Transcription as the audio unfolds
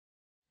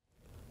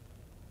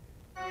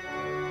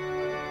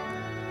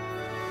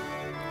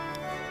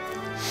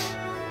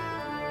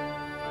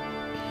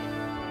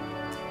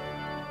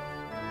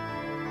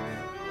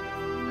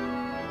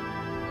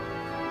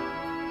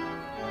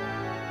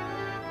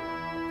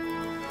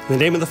In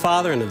the name of the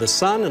Father, and of the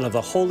Son, and of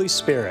the Holy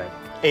Spirit.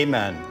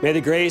 Amen. May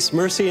the grace,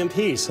 mercy, and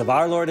peace of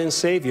our Lord and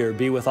Savior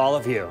be with all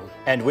of you.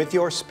 And with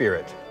your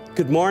spirit.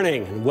 Good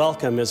morning and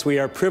welcome as we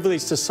are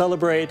privileged to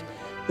celebrate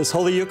this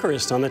Holy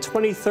Eucharist on the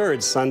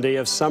 23rd Sunday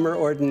of Summer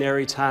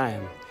Ordinary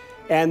Time.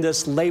 And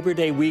this Labor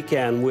Day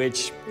weekend,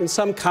 which in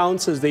some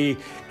counts is the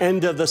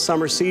end of the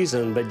summer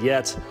season, but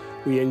yet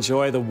we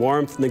enjoy the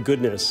warmth and the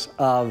goodness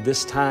of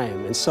this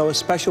time. And so a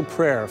special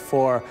prayer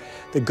for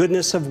the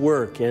goodness of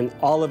work in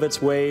all of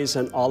its ways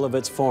and all of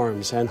its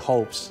forms and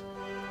hopes.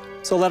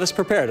 So let us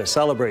prepare to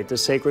celebrate the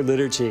sacred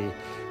liturgy.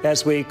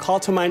 As we call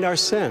to mind our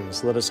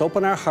sins, let us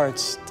open our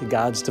hearts to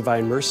God's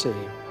divine mercy.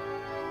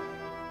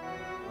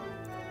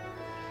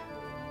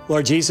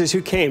 Lord Jesus,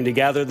 who came to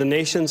gather the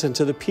nations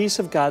into the peace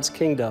of God's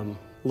kingdom,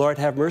 Lord,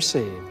 have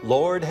mercy.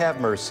 Lord,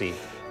 have mercy.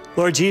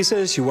 Lord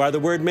Jesus, you are the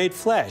Word made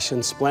flesh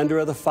and splendor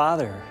of the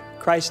Father.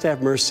 Christ,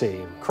 have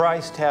mercy.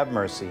 Christ, have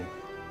mercy.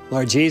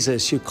 Lord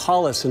Jesus, you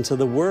call us into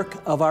the work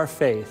of our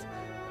faith.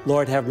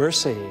 Lord, have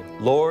mercy.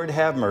 Lord,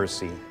 have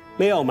mercy.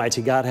 May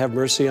Almighty God have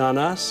mercy on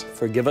us,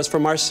 forgive us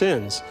from our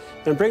sins,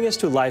 and bring us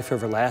to life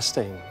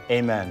everlasting.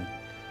 Amen.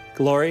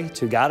 Glory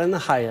to God in the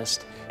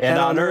highest, and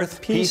on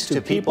earth peace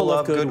to people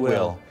of good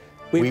will.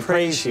 We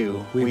praise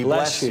you, we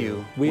bless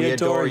you, we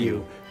adore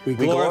you, we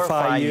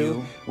glorify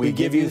you, we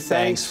give you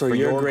thanks for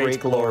your great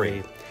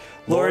glory.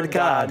 Lord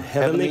God,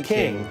 Heavenly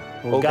King,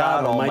 O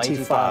God, Almighty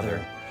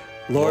Father,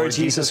 Lord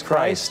Jesus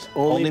Christ,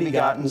 only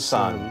begotten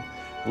Son,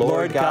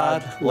 Lord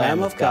God,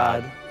 Lamb of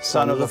God,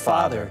 Son of the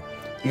Father,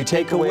 you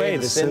take away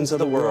the sins of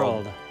the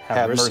world,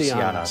 have mercy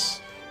on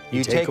us.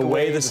 You take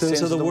away the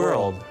sins of the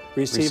world,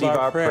 receive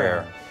our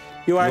prayer.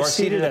 You are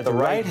seated at the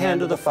right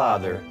hand of the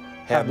Father,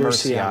 have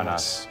mercy on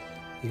us.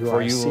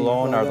 For you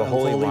alone are the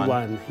Holy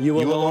One, you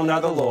alone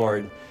are the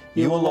Lord,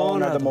 you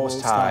alone are the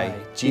Most High,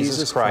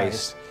 Jesus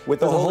Christ, with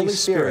the Holy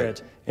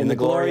Spirit, in the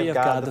glory of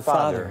God the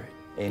Father.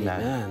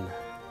 Amen.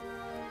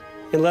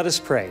 And let us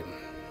pray.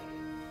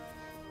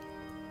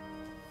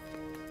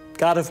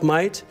 God of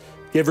might,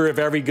 giver of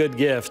every good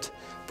gift,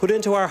 put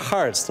into our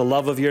hearts the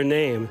love of your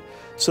name,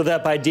 so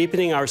that by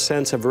deepening our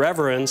sense of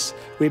reverence,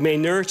 we may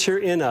nurture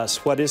in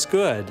us what is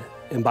good,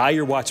 and by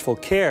your watchful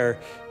care,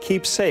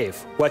 keep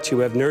safe what you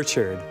have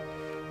nurtured.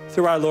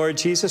 Through our Lord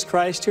Jesus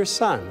Christ, your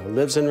Son, who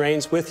lives and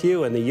reigns with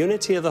you in the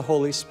unity of the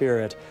Holy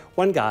Spirit,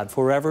 one God,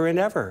 forever and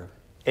ever.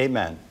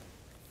 Amen.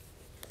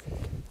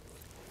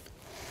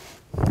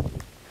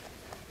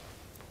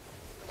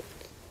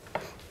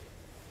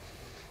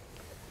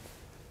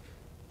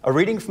 A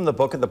reading from the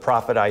book of the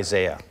prophet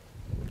Isaiah.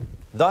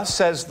 Thus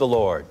says the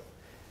Lord,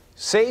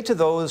 say to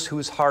those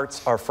whose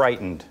hearts are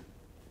frightened,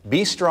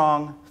 be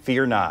strong,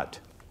 fear not.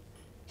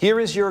 Here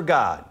is your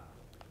God.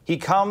 He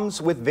comes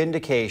with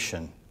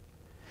vindication.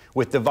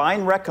 With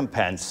divine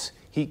recompense,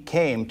 he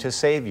came to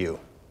save you.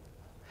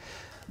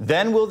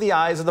 Then will the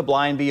eyes of the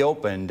blind be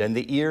opened, and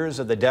the ears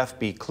of the deaf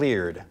be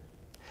cleared.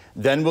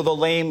 Then will the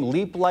lame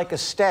leap like a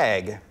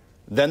stag.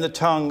 Then the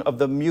tongue of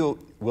the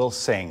mute will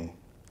sing.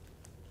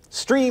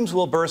 Streams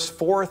will burst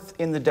forth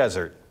in the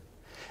desert,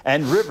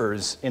 and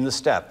rivers in the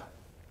steppe.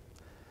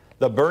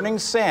 The burning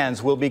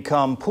sands will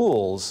become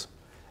pools,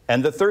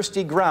 and the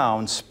thirsty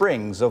ground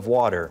springs of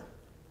water.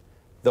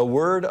 The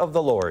word of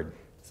the Lord.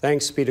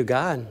 Thanks be to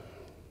God.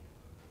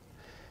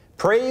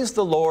 Praise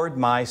the Lord,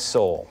 my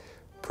soul.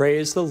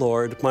 Praise the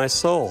Lord, my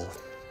soul.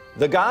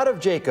 The God of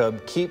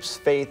Jacob keeps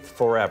faith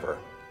forever,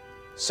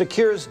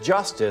 secures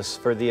justice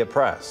for the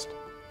oppressed,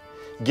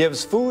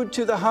 gives food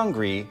to the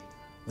hungry.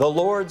 The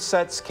Lord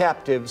sets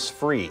captives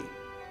free.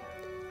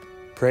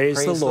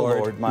 Praise the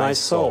Lord, my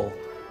soul.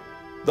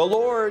 The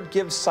Lord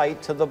gives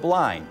sight to the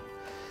blind.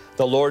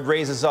 The Lord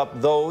raises up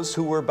those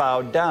who were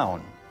bowed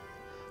down.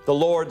 The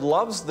Lord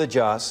loves the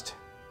just.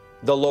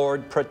 The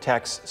Lord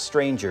protects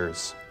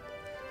strangers.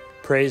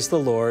 Praise the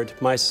Lord,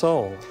 my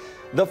soul.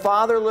 The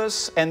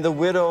fatherless and the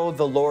widow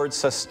the Lord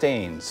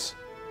sustains,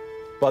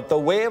 but the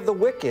way of the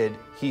wicked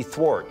he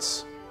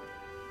thwarts.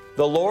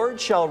 The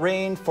Lord shall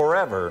reign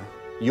forever,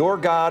 your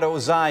God, O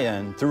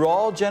Zion, through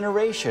all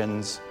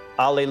generations.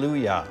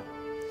 Alleluia.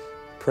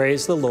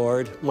 Praise the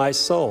Lord, my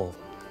soul.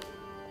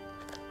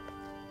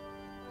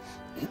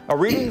 A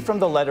reading from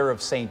the letter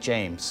of St.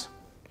 James.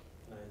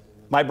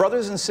 My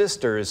brothers and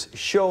sisters,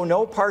 show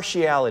no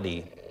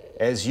partiality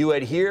as you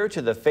adhere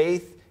to the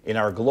faith in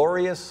our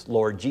glorious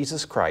Lord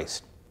Jesus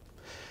Christ.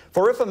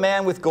 For if a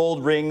man with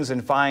gold rings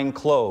and fine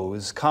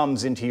clothes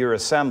comes into your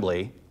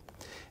assembly,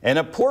 and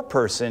a poor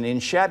person in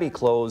shabby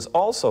clothes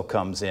also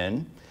comes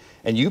in,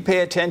 and you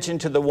pay attention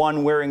to the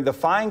one wearing the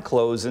fine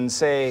clothes and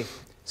say,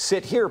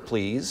 sit here,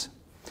 please,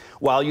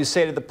 while you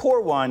say to the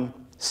poor one,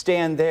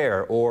 stand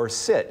there or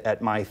sit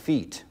at my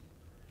feet.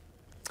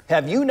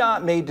 Have you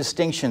not made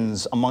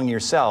distinctions among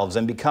yourselves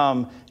and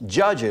become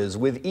judges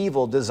with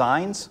evil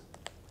designs?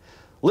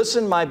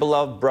 Listen, my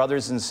beloved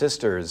brothers and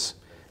sisters,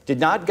 did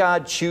not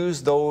God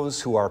choose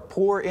those who are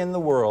poor in the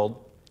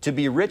world to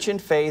be rich in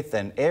faith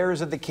and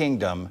heirs of the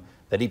kingdom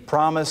that he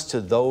promised to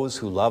those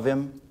who love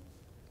him?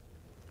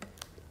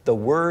 The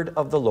word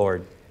of the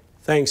Lord.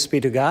 Thanks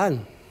be to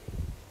God.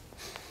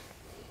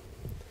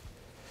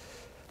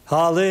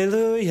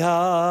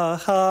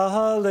 Hallelujah,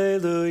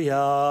 hallelujah,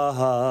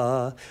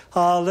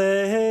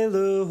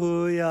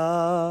 hallelujah.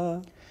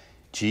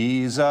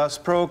 Jesus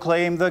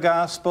proclaimed the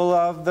gospel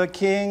of the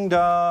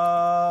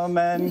kingdom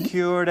and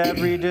cured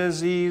every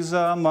disease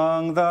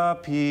among the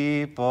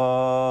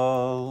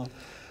people.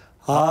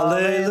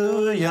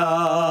 Hallelujah,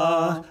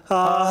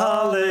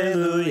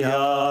 hallelujah,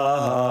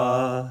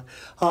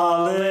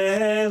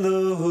 hallelujah.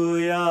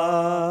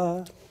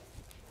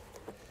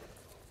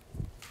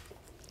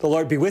 The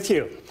Lord be with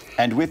you.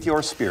 And with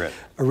your spirit.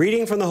 A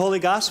reading from the Holy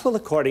Gospel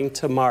according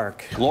to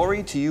Mark.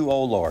 Glory to you,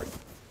 O Lord.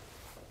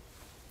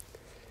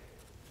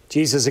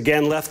 Jesus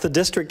again left the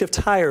district of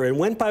Tyre and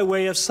went by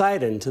way of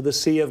Sidon to the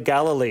Sea of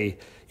Galilee,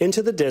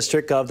 into the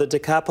district of the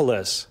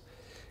Decapolis.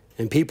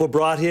 And people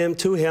brought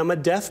to him a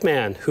deaf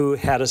man who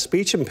had a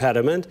speech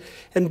impediment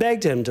and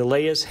begged him to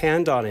lay his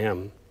hand on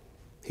him.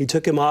 He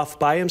took him off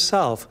by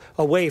himself,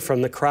 away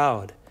from the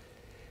crowd.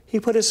 He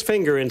put his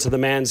finger into the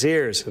man's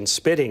ears and,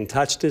 spitting,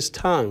 touched his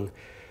tongue.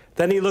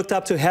 Then he looked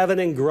up to heaven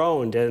and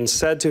groaned and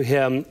said to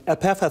him,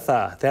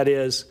 Epiphatha, that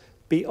is,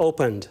 be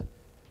opened.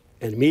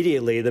 And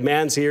immediately the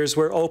man's ears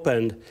were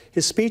opened,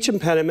 his speech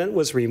impediment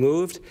was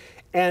removed,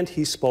 and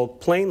he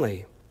spoke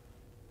plainly.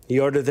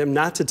 He ordered them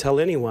not to tell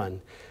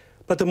anyone,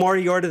 but the more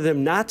he ordered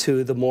them not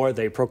to, the more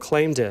they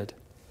proclaimed it.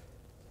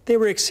 They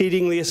were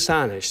exceedingly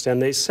astonished, and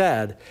they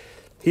said,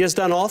 He has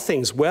done all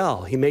things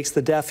well. He makes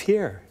the deaf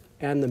hear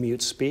and the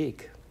mute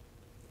speak.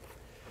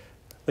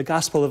 The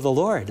Gospel of the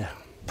Lord.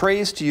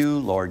 Praise to you,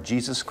 Lord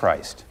Jesus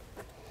Christ.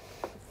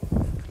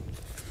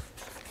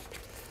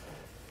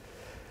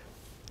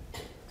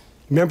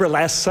 Remember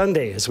last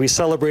Sunday as we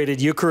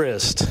celebrated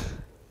Eucharist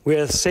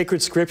with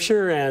sacred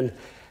scripture and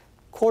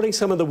quoting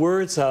some of the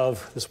words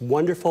of this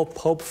wonderful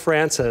Pope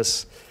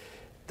Francis,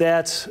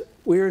 that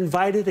we're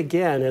invited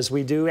again, as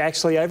we do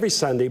actually every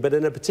Sunday, but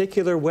in a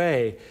particular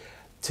way,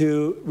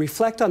 to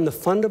reflect on the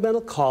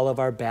fundamental call of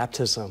our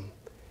baptism,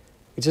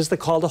 which is the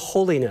call to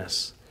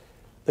holiness,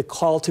 the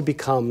call to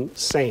become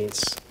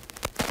saints,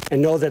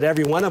 and know that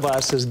every one of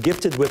us is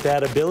gifted with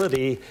that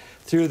ability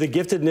through the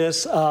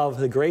giftedness of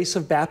the grace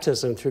of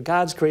baptism, through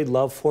God's great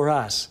love for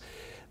us,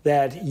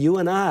 that you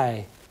and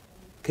I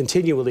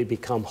continually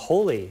become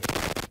holy.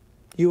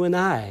 You and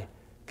I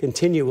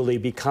continually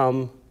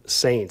become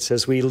saints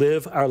as we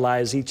live our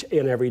lives each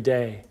and every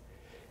day.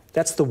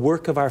 That's the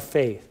work of our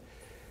faith.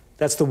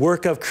 That's the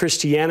work of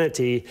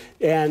Christianity.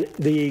 And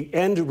the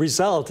end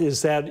result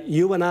is that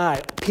you and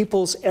I,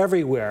 peoples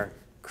everywhere,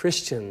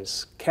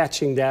 Christians,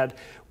 catching that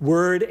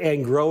word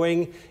and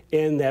growing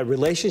in that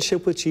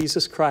relationship with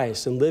Jesus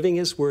Christ and living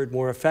his word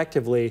more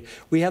effectively,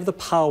 we have the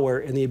power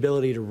and the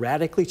ability to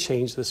radically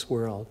change this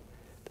world,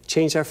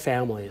 change our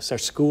families, our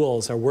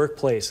schools, our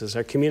workplaces,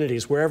 our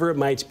communities, wherever it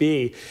might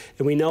be.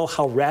 And we know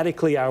how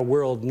radically our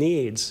world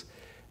needs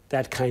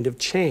that kind of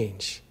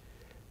change.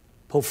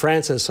 Pope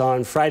Francis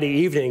on Friday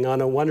evening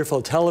on a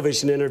wonderful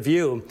television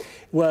interview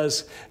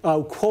was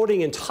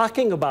quoting and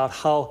talking about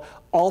how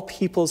all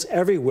peoples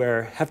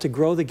everywhere have to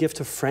grow the gift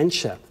of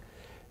friendship,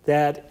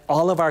 that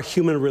all of our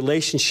human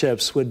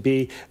relationships would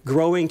be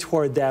growing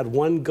toward that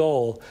one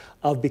goal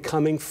of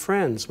becoming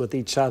friends with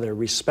each other,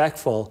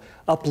 respectful,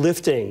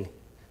 uplifting,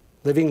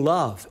 living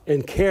love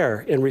and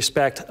care and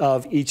respect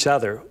of each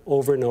other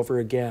over and over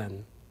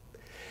again.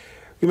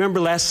 Remember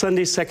last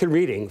Sunday's second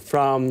reading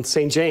from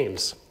St.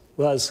 James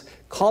was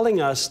calling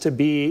us to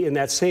be in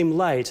that same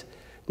light,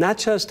 not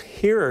just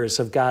hearers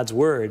of God's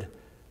word,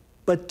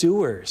 but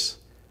doers.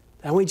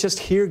 And we just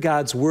hear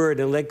God's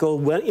word and let go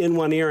in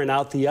one ear and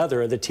out the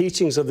other, the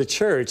teachings of the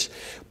church,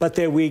 but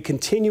that we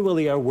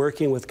continually are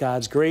working with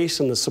God's grace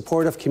and the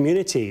support of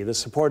community, the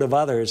support of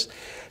others,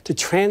 to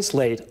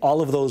translate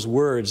all of those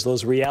words,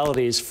 those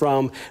realities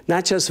from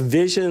not just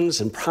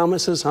visions and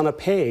promises on a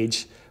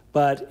page,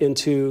 but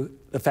into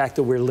the fact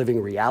that we're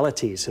living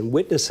realities and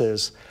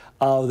witnesses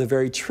of the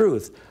very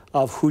truth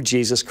of who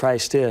Jesus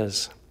Christ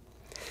is.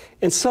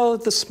 And so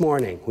this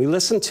morning, we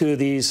listened to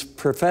these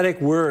prophetic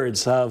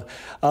words of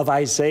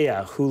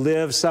Isaiah, who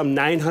lived some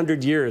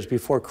 900 years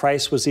before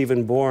Christ was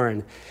even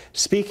born,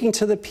 speaking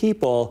to the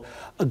people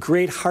a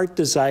great heart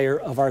desire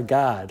of our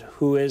God,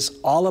 who is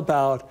all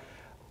about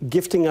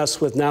gifting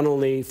us with not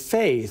only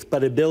faith,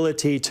 but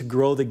ability to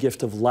grow the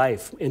gift of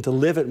life and to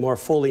live it more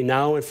fully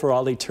now and for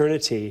all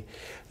eternity.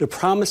 The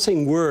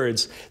promising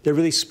words that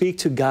really speak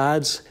to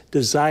God's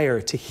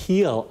desire to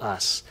heal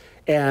us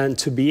and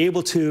to be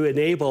able to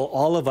enable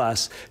all of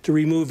us to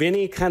remove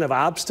any kind of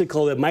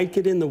obstacle that might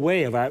get in the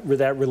way of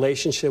that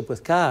relationship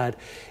with God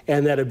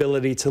and that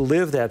ability to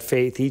live that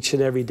faith each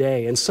and every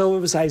day. And so it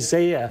was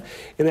Isaiah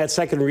in that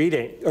second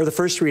reading, or the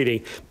first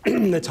reading,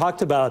 that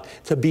talked about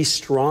to be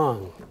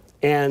strong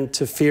and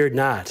to fear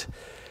not,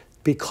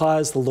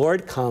 because the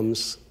Lord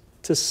comes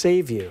to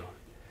save you.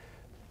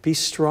 Be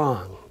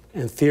strong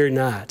and fear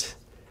not.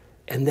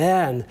 And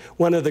then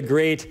one of the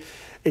great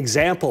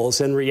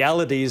examples and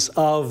realities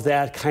of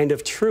that kind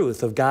of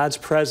truth, of God's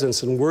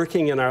presence and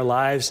working in our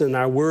lives and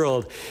our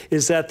world,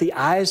 is that the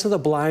eyes of the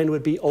blind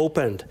would be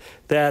opened,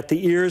 that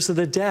the ears of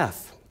the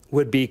deaf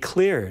would be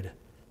cleared,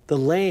 the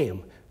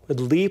lame would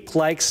leap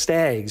like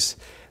stags.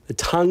 The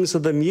tongues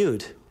of the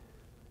mute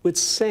would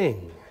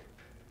sing.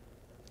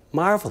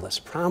 Marvelous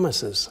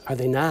promises, are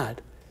they not?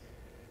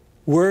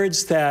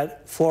 Words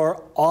that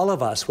for all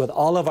of us, with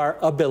all of our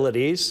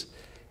abilities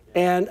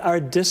and our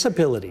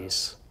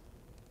disabilities,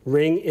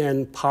 ring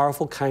in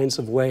powerful kinds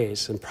of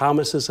ways and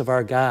promises of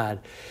our God.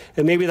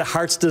 And maybe the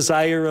heart's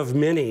desire of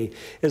many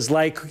is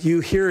like you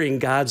hearing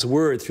God's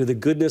word through the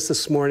goodness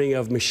this morning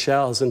of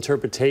Michelle's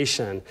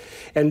interpretation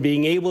and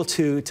being able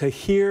to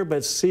hear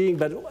but seeing,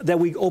 but that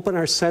we open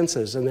our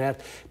senses and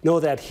that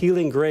know that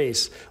healing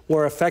grace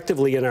more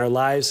effectively in our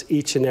lives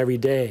each and every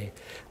day.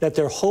 That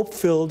they're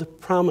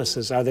hope-filled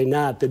promises, are they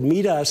not, that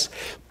meet us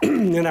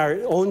in our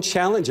own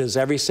challenges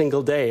every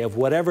single day of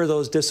whatever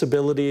those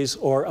disabilities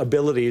or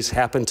abilities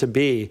happen to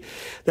be.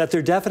 That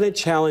they're definite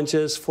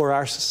challenges for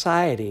our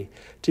society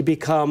to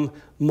become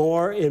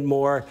more and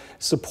more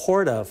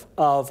supportive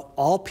of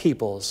all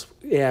peoples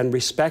and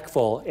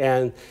respectful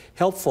and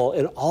helpful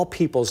in all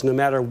peoples, no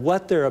matter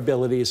what their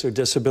abilities or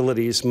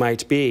disabilities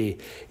might be.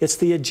 It's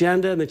the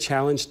agenda and the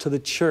challenge to the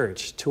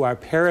church, to our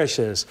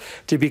parishes,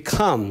 to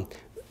become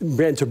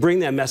and to bring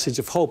that message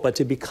of hope, but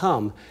to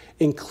become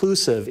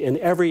inclusive in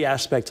every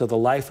aspect of the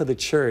life of the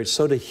church.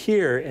 So to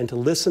hear and to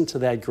listen to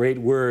that great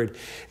word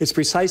is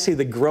precisely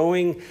the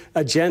growing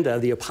agenda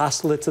of the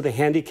Apostolate to the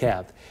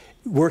Handicapped,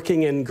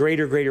 working in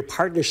greater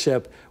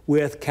partnership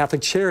with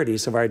Catholic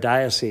Charities of our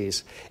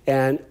diocese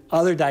and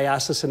other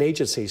diocesan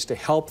agencies to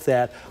help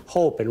that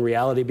hope and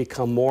reality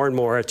become more and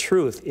more a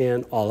truth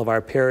in all of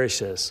our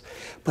parishes.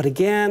 But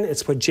again,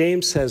 it's what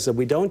James says, that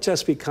we don't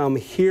just become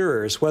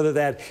hearers, whether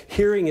that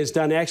hearing is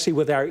done actually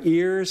with our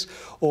ears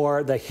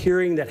or the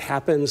hearing that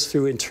happens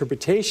through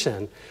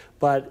interpretation,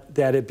 but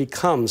that it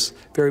becomes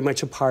very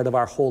much a part of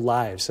our whole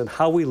lives and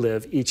how we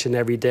live each and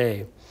every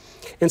day.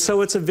 And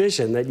so it's a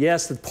vision that,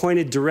 yes, that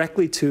pointed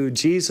directly to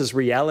Jesus'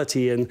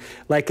 reality, and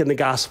like in the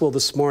gospel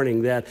this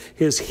morning, that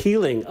his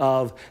healing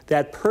of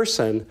that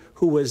person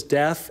who was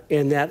deaf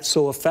and that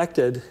so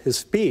affected his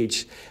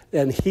speech,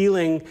 and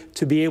healing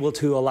to be able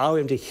to allow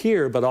him to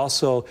hear, but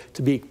also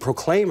to be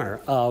proclaimer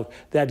of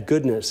that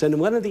goodness. And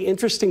one of the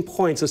interesting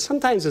points that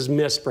sometimes is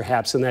missed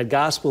perhaps in that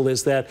gospel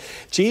is that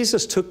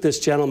Jesus took this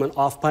gentleman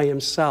off by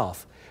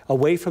himself,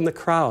 away from the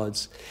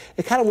crowds.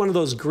 It's kind of one of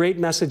those great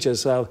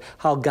messages of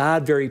how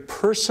God very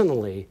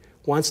personally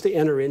wants to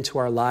enter into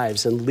our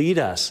lives and lead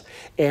us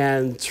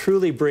and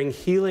truly bring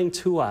healing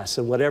to us,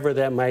 and whatever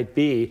that might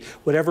be,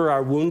 whatever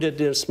our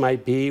woundedness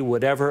might be,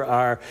 whatever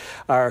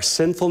our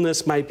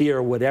sinfulness might be,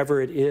 or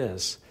whatever it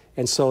is.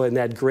 And so in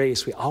that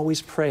grace, we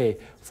always pray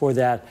for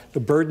that,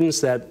 the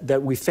burdens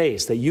that we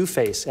face, that you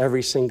face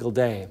every single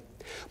day.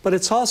 But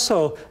it's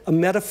also a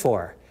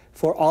metaphor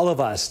for all of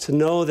us to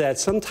know that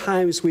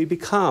sometimes we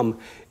become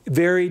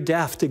very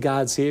deaf to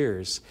God's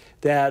ears,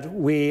 that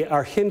we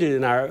are hindered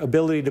in our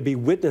ability to be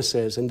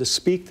witnesses and to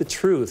speak the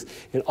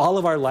truth in all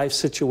of our life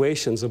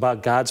situations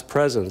about God's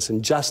presence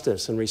and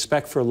justice and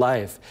respect for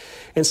life.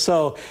 And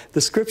so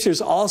the scriptures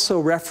also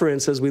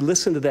reference, as we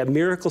listen to that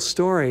miracle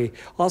story,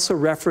 also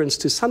reference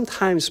to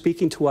sometimes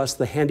speaking to us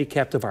the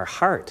handicapped of our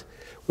heart,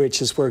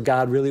 which is where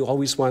God really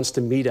always wants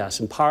to meet us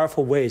in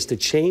powerful ways to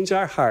change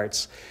our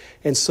hearts,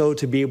 and so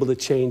to be able to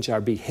change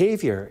our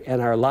behavior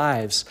and our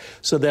lives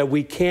so that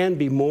we can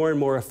be more and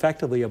more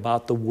effectively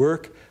about the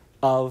work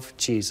of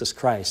Jesus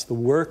Christ, the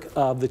work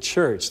of the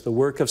church, the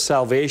work of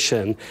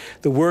salvation,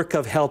 the work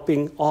of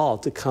helping all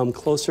to come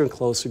closer and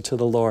closer to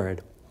the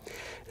Lord.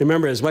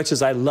 Remember, as much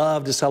as I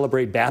love to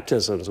celebrate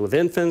baptisms with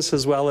infants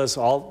as well as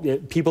all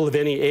people of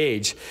any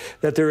age,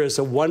 that there is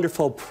a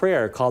wonderful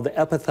prayer called the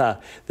Epitha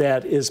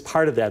that is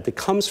part of that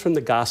comes from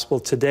the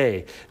gospel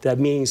today, that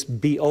means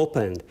be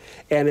opened.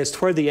 And it's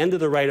toward the end of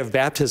the rite of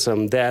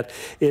baptism that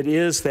it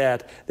is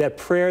that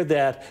prayer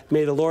that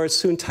may the Lord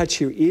soon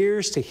touch your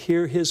ears to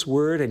hear his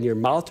word and your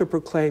mouth to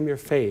proclaim your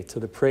faith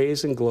to the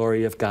praise and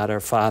glory of God our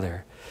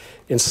Father.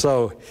 And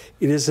so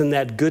it is in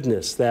that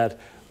goodness that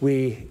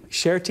we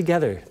share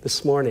together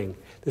this morning,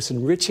 this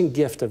enriching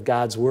gift of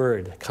God's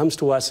word that comes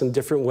to us in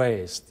different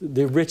ways,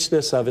 the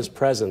richness of his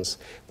presence,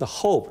 the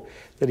hope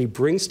that he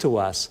brings to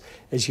us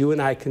as you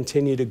and I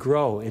continue to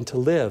grow and to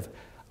live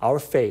our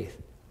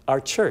faith, our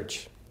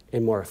church,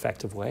 in more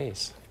effective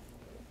ways.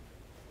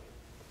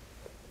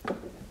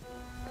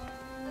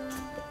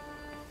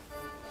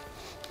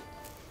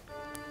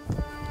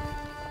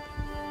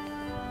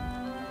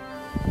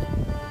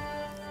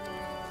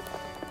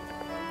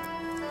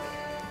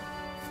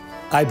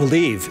 I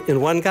believe in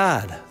one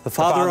God, the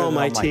Father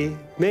Almighty,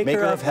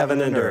 maker of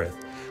heaven and earth,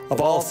 of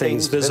all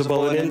things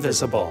visible and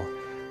invisible.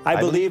 I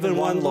believe in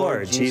one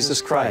Lord,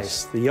 Jesus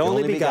Christ, the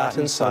only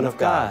begotten Son of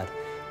God,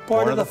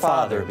 born of the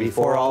Father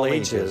before all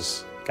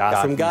ages,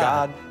 God from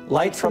God,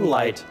 light from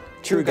light,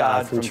 true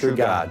God from true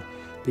God,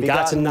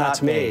 begotten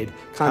not made,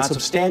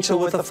 consubstantial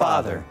with the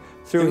Father.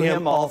 Through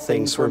him all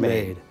things were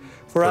made.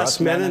 For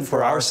us men and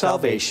for our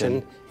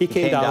salvation, he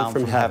came down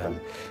from heaven,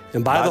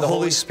 and by the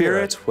Holy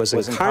Spirit was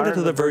incarnate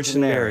of the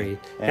Virgin Mary,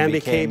 and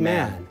became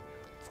man.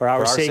 For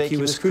our sake he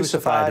was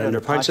crucified under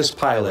Pontius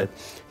Pilate.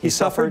 He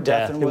suffered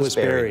death and was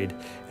buried,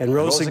 and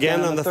rose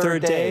again on the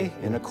third day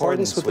in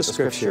accordance with the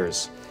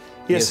Scriptures.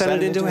 He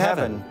ascended into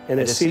heaven and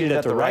is seated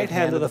at the right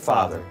hand of the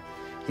Father.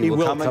 He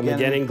will come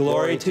again in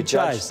glory to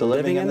judge the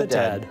living and the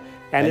dead,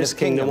 and his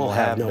kingdom will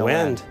have no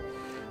end.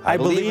 I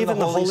believe in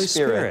the Holy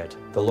Spirit,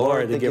 the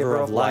Lord, the giver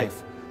of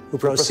life, who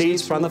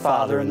proceeds from the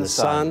Father and the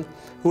Son,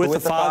 who with the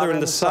Father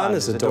and the Son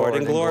is adored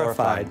and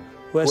glorified,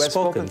 who has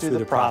spoken through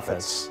the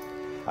prophets.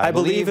 I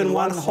believe in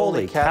one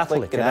holy,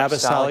 Catholic, and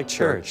Apostolic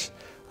Church.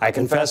 I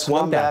confess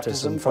one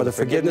baptism for the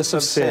forgiveness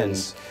of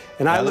sins,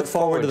 and I look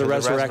forward to the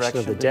resurrection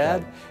of the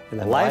dead and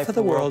the life of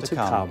the world to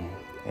come.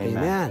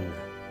 Amen.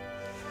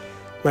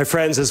 My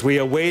friends, as we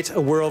await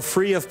a world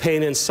free of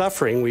pain and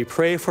suffering, we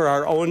pray for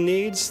our own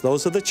needs,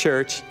 those of the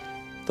Church,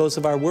 those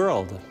of our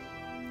world.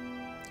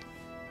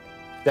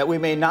 That we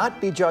may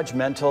not be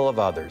judgmental of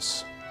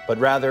others, but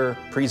rather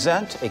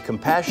present a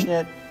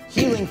compassionate,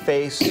 healing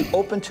face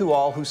open to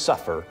all who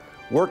suffer,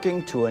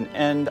 working to an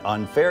end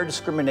unfair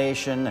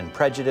discrimination and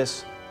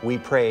prejudice, we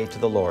pray to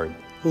the Lord.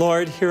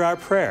 Lord, hear our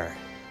prayer.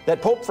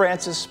 That Pope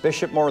Francis,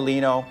 Bishop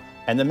Morlino,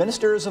 and the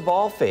ministers of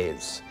all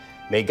faiths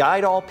may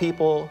guide all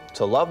people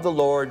to love the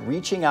Lord,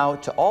 reaching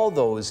out to all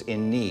those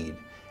in need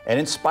and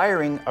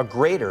inspiring a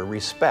greater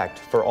respect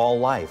for all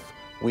life,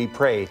 we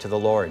pray to the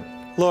Lord.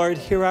 Lord,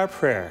 hear our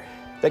prayer.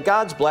 That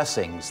God's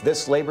blessings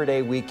this Labor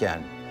Day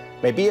weekend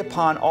may be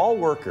upon all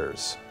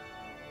workers,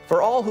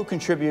 for all who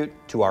contribute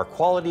to our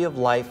quality of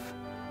life,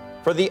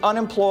 for the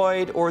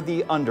unemployed or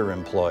the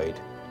underemployed,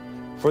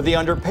 for the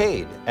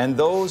underpaid and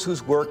those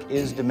whose work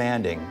is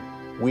demanding,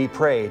 we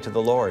pray to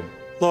the Lord.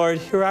 Lord,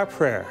 hear our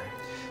prayer.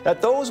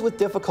 That those with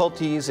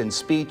difficulties in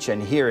speech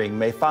and hearing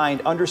may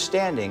find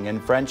understanding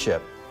and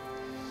friendship,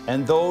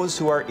 and those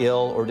who are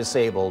ill or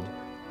disabled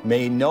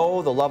may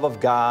know the love of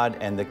God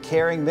and the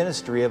caring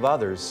ministry of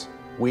others,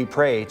 we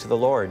pray to the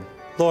Lord.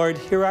 Lord,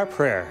 hear our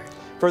prayer.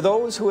 For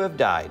those who have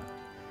died,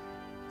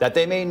 that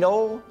they may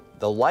know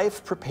the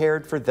life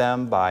prepared for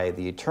them by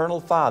the Eternal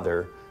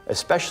Father,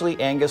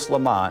 especially Angus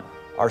Lamont,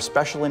 our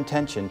special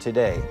intention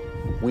today,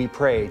 we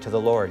pray to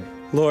the Lord.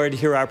 Lord,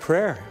 hear our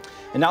prayer.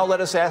 And now let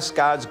us ask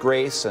God's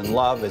grace and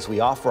love as we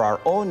offer our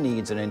own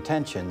needs and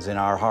intentions in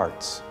our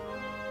hearts.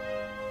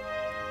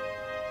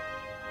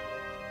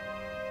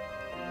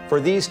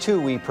 For these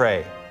too we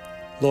pray.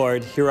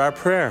 Lord, hear our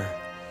prayer.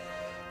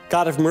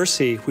 God of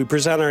mercy, we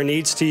present our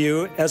needs to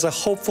you as a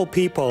hopeful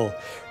people,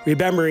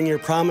 remembering your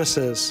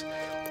promises.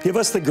 Give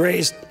us the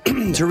grace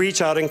to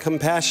reach out in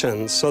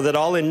compassion so that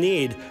all in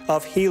need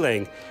of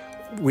healing,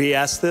 we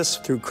ask this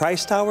through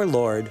Christ our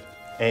Lord.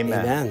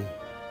 Amen. Amen.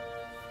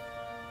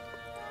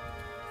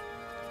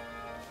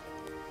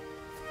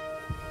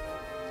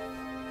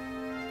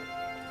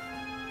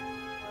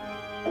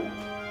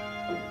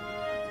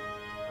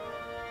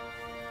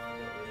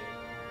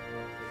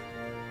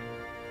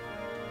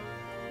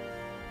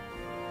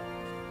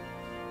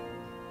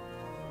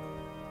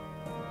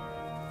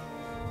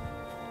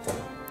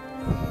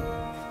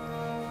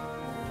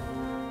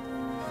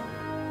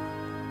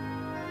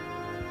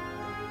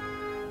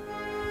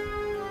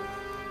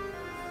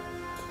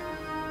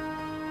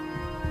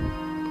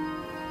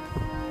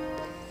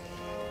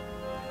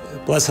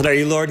 Blessed are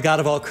you, Lord God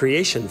of all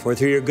creation, for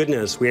through your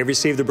goodness we have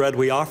received the bread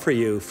we offer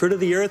you, fruit of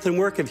the earth and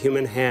work of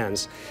human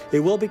hands. It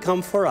will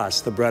become for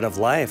us the bread of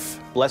life.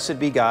 Blessed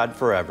be God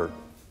forever.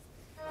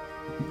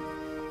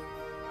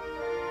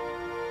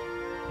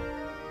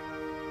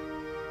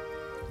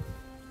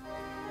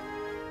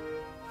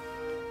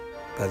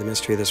 By the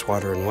mystery of this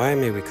water and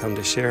wine, may we come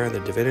to share in the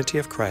divinity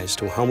of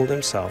Christ, who humbled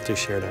himself to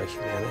share in our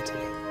humanity.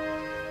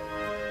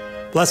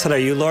 Blessed are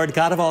you, Lord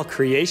God of all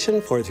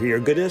creation, for through your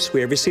goodness we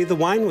have received the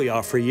wine we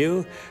offer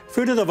you,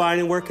 fruit of the vine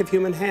and work of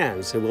human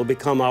hands. It will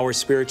become our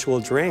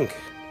spiritual drink.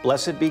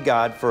 Blessed be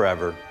God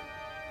forever.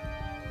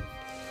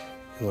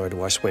 Lord,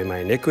 wash away my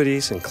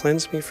iniquities and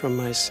cleanse me from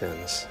my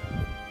sins.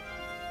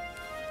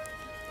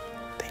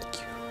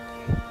 Thank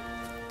you.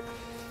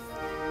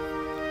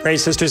 Pray,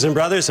 sisters and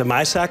brothers, that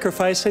my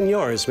sacrifice and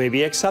yours may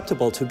be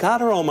acceptable to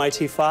God our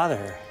Almighty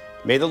Father.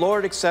 May the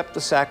Lord accept the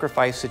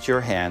sacrifice at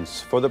your hands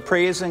for the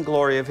praise and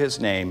glory of his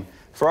name,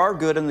 for our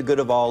good and the good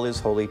of all his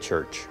holy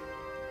church.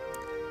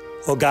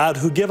 O God,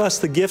 who give us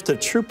the gift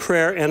of true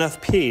prayer and of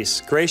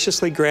peace,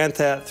 graciously grant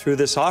that through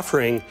this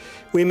offering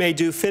we may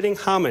do fitting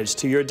homage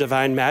to your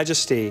divine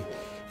majesty,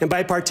 and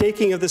by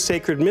partaking of the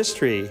sacred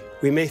mystery,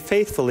 we may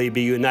faithfully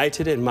be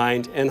united in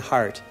mind and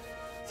heart.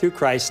 Through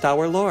Christ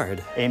our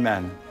Lord.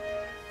 Amen.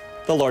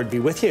 The Lord be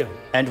with you.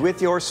 And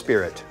with your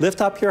spirit.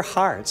 Lift up your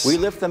hearts. We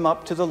lift them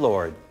up to the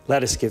Lord.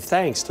 Let us give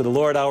thanks to the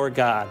Lord our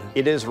God.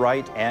 It is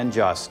right and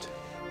just.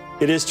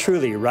 It is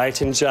truly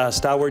right and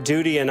just, our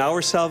duty and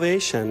our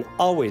salvation,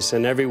 always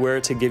and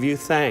everywhere to give you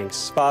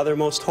thanks, Father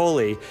most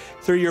holy,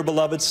 through your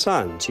beloved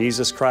Son,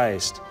 Jesus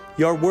Christ,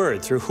 your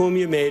Word, through whom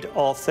you made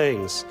all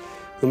things,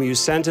 whom you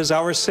sent as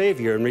our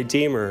Savior and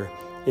Redeemer,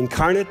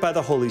 incarnate by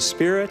the Holy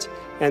Spirit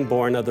and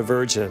born of the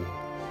Virgin.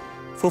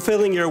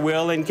 Fulfilling your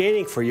will and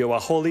gaining for you a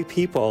holy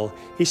people,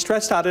 he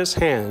stretched out his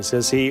hands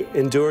as he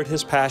endured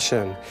his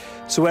passion,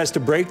 so as to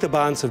break the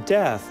bonds of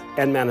death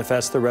and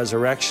manifest the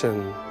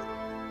resurrection.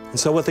 And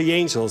so with the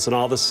angels and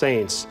all the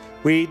saints,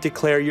 we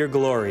declare your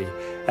glory,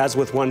 as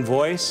with one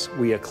voice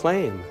we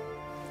acclaim.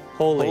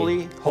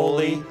 Holy,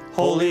 holy,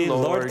 holy,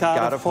 Lord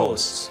God of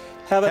hosts,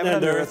 heaven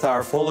and earth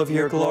are full of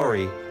your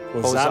glory.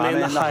 Hosanna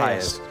in the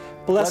highest.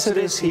 Blessed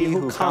is he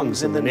who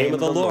comes in the name of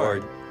the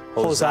Lord.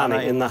 Hosanna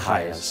in the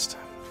highest.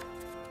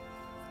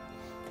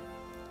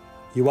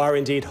 You are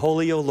indeed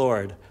holy, O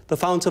Lord, the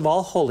fount of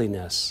all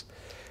holiness.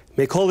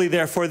 Make holy,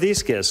 therefore,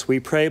 these gifts, we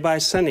pray, by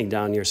sending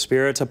down your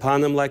Spirit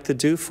upon them like the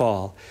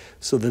dewfall,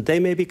 so that they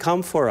may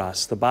become for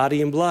us the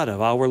body and blood of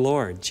our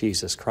Lord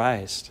Jesus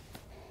Christ.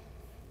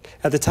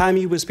 At the time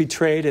he was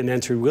betrayed and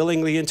entered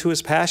willingly into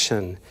his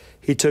passion,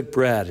 he took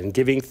bread, and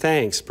giving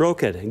thanks,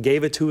 broke it and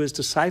gave it to his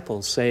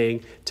disciples,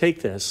 saying,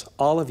 "Take this,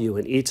 all of you,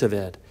 and eat of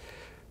it.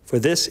 For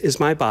this is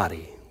my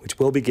body, which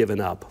will be given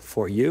up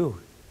for you."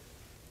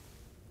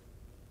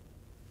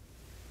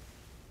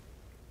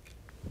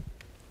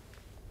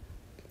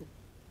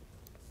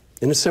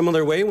 In a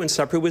similar way, when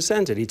supper was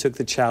ended, he took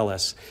the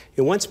chalice,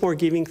 and once more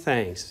giving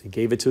thanks, he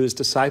gave it to his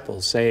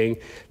disciples, saying,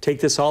 "Take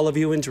this, all of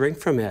you, and drink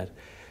from it.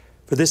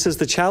 For this is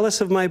the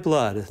chalice of my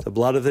blood, the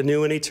blood of the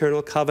new and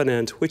eternal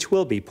covenant, which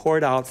will be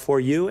poured out for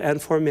you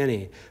and for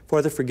many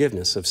for the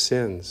forgiveness of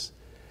sins.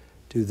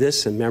 Do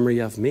this in memory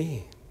of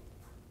me."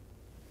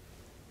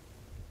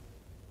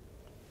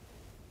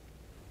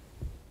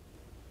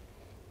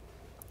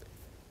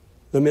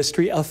 The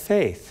mystery of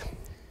faith.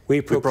 We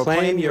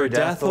proclaim your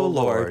death, O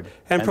Lord,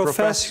 and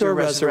profess your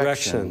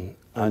resurrection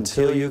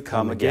until you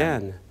come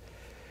again.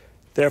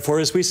 Therefore,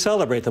 as we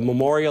celebrate the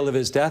memorial of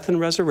his death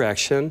and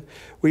resurrection,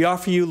 we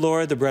offer you,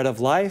 Lord, the bread of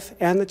life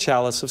and the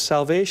chalice of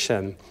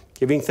salvation,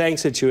 giving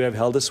thanks that you have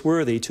held us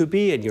worthy to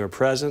be in your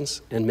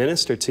presence and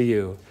minister to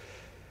you.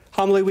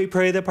 Humbly we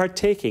pray that,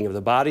 partaking of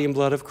the body and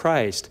blood of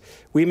Christ,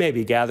 we may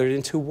be gathered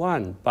into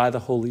one by the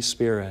Holy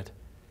Spirit.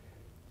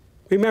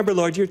 Remember,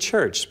 Lord, your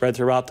church spread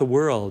throughout the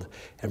world,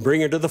 and bring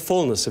her to the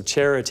fullness of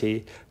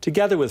charity,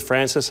 together with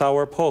Francis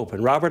our Pope,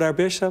 and Robert our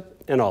Bishop,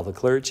 and all the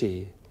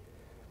clergy.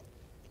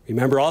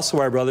 Remember also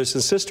our brothers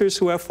and sisters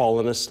who have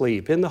fallen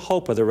asleep in the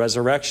hope of the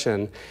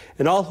resurrection,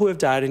 and all who have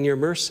died in your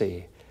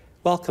mercy.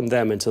 Welcome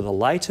them into the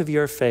light of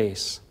your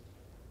face.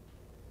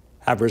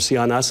 Have mercy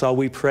on us all,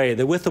 we pray,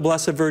 that with the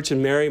Blessed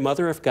Virgin Mary,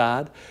 Mother of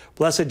God,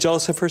 Blessed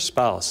Joseph, her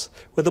spouse,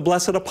 with the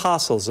blessed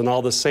apostles and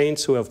all the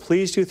saints who have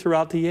pleased you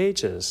throughout the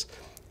ages,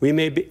 we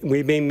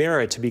may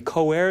merit to be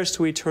co-heirs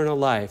to eternal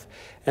life,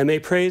 and may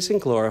praise and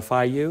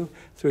glorify you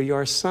through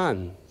your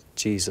Son,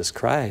 Jesus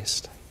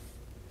Christ.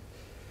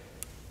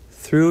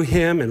 Through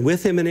him, and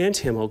with him, and in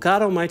him, O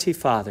God, Almighty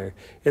Father,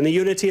 in the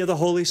unity of the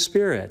Holy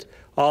Spirit,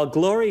 all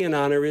glory and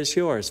honor is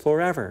yours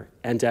forever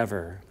and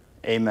ever.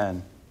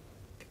 Amen.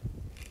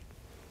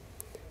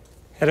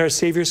 At our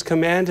Savior's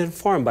command,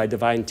 informed by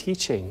divine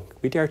teaching,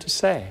 we dare to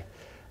say,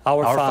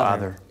 Our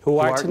Father, who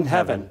art in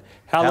heaven,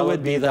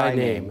 hallowed be thy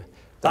name.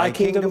 Thy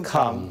kingdom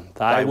come,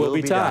 thy will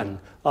be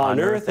done, on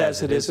earth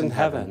as it is in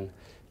heaven.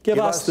 Give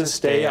us this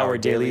day our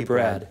daily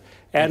bread,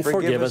 and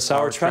forgive us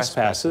our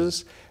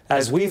trespasses,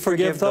 as we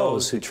forgive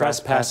those who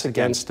trespass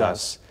against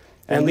us.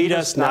 And lead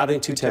us not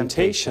into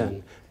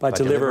temptation, but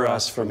deliver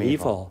us from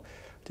evil.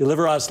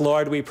 Deliver us,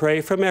 Lord, we pray,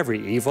 from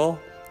every evil.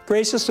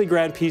 Graciously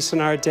grant peace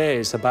in our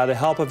days, that by the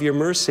help of your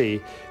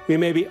mercy we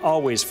may be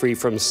always free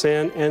from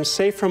sin and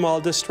safe from all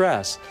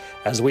distress,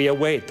 as we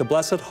await the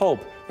blessed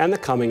hope and the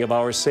coming of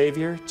our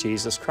Savior,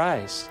 Jesus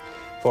Christ.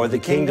 For the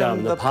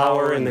kingdom, the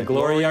power, and the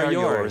glory are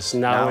yours,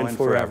 now and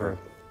forever.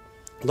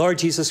 Lord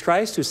Jesus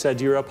Christ, who said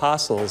to your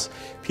apostles,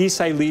 "Peace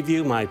I leave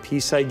you, my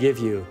peace I give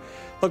you,"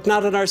 look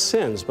not on our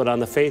sins, but on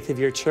the faith of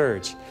your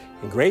church,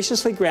 and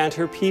graciously grant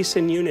her peace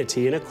and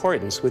unity in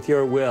accordance with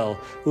your will,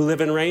 who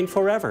live and reign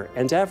forever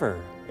and ever.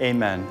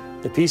 Amen.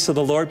 The peace of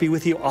the Lord be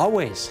with you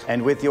always.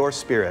 And with your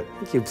spirit.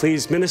 Thank you.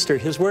 Please minister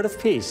his word of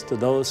peace to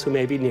those who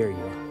may be near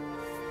you.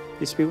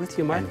 Peace be with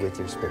you, Mark. And with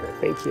your spirit.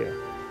 Thank you.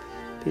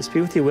 Peace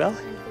be with you, Will.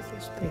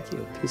 Thank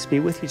you. Peace be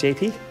with you,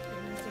 JP.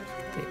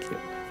 Thank you.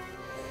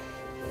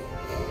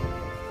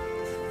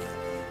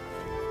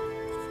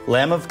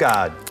 Lamb of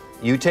God,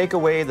 you take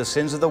away the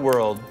sins of the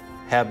world,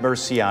 have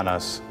mercy on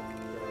us.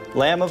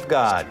 Lamb of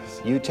God,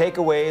 you take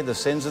away the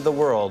sins of the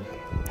world,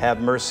 have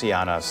mercy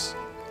on us.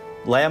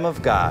 Lamb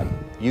of God,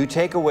 you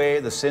take away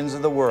the sins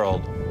of the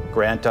world,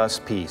 grant us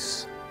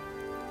peace.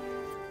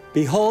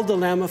 Behold the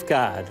Lamb of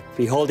God.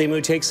 Behold him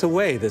who takes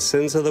away the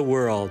sins of the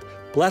world.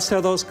 Blessed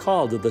are those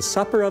called to the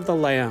supper of the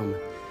Lamb.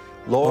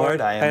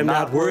 Lord, I am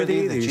not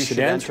worthy that you should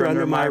enter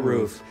under my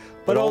roof,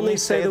 but only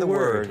say the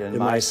word, and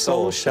my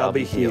soul shall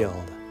be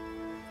healed.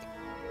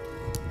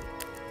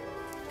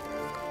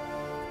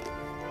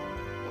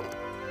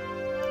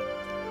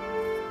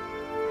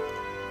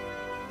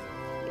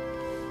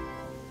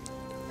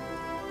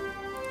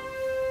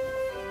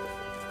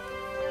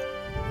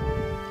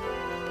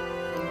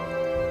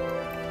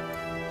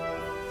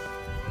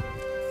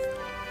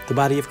 The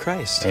body of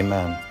Christ.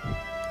 Amen.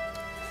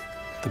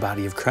 The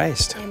body of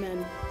Christ.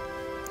 Amen.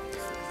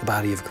 The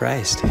body of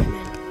Christ.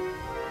 Amen.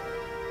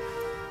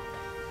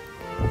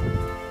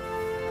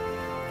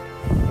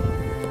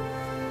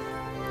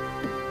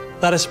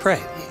 Let us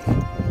pray.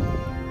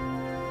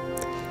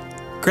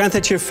 Grant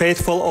that your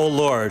faithful, O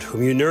Lord,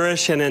 whom you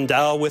nourish and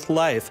endow with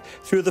life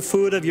through the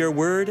food of your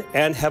word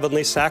and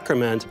heavenly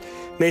sacrament,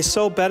 may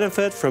so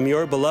benefit from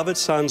your beloved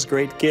Son's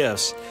great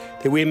gifts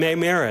that we may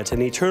merit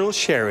an eternal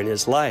share in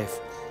his life,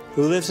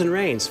 who lives and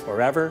reigns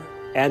forever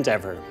and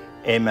ever.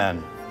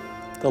 Amen.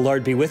 The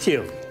Lord be with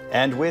you.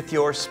 And with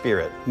your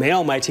spirit. May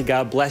Almighty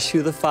God bless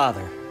you, the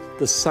Father,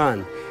 the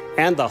Son,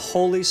 and the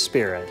Holy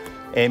Spirit.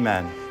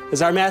 Amen.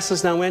 As our Mass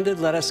is now ended,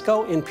 let us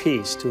go in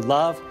peace to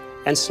love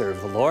and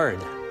serve the Lord.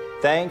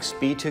 Thanks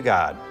be to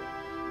God.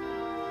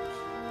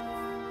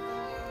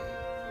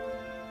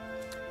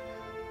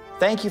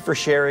 Thank you for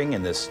sharing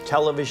in this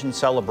television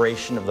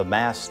celebration of the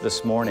Mass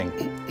this morning.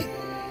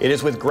 It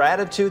is with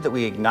gratitude that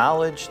we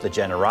acknowledge the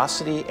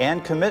generosity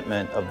and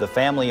commitment of the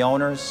family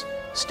owners,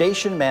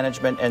 station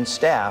management, and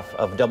staff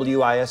of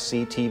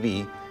WISC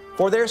TV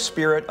for their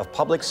spirit of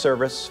public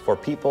service for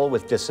people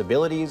with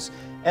disabilities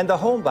and the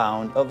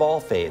homebound of all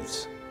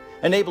faiths,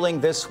 enabling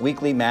this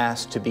weekly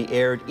Mass to be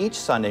aired each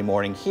Sunday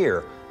morning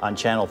here on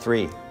Channel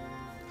 3.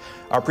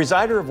 Our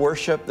presider of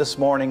worship this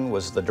morning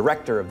was the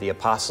director of the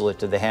Apostolate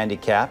to the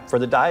Handicapped for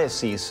the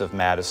Diocese of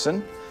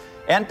Madison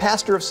and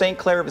pastor of St.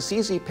 Clare of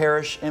Assisi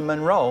Parish in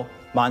Monroe,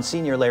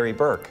 Monsignor Larry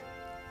Burke.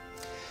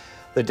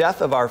 The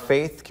deaf of our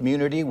faith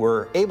community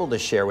were able to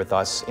share with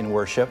us in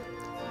worship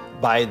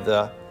by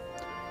the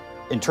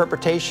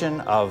interpretation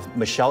of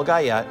Michelle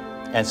Gayette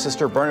and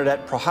Sister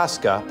Bernadette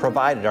Prohaska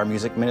provided our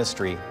music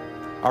ministry.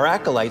 Our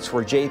acolytes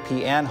were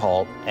J.P.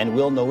 Anhalt and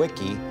Will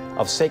Nowicki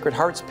of Sacred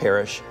Hearts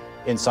Parish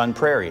in Sun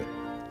Prairie.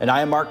 And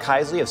I am Mark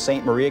Keisley of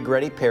St. Maria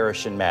Goretti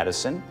Parish in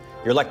Madison,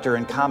 your lector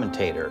and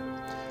commentator.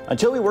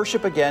 Until we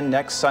worship again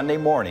next Sunday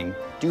morning,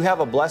 do have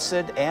a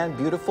blessed and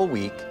beautiful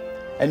week,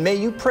 and may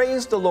you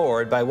praise the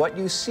Lord by what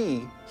you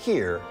see,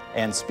 hear,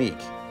 and speak.